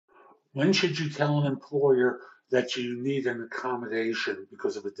When should you tell an employer that you need an accommodation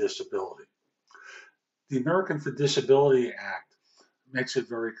because of a disability? The Americans with Disability Act makes it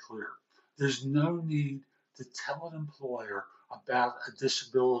very clear. There's no need to tell an employer about a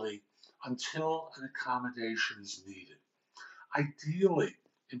disability until an accommodation is needed. Ideally,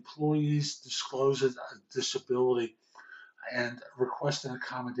 employees disclose a disability and request an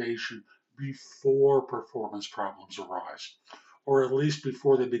accommodation before performance problems arise, or at least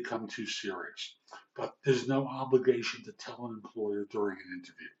before they become too serious. But there's no obligation to tell an employer during an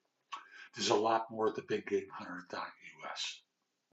interview. There's a lot more at thebiggamehunter.us.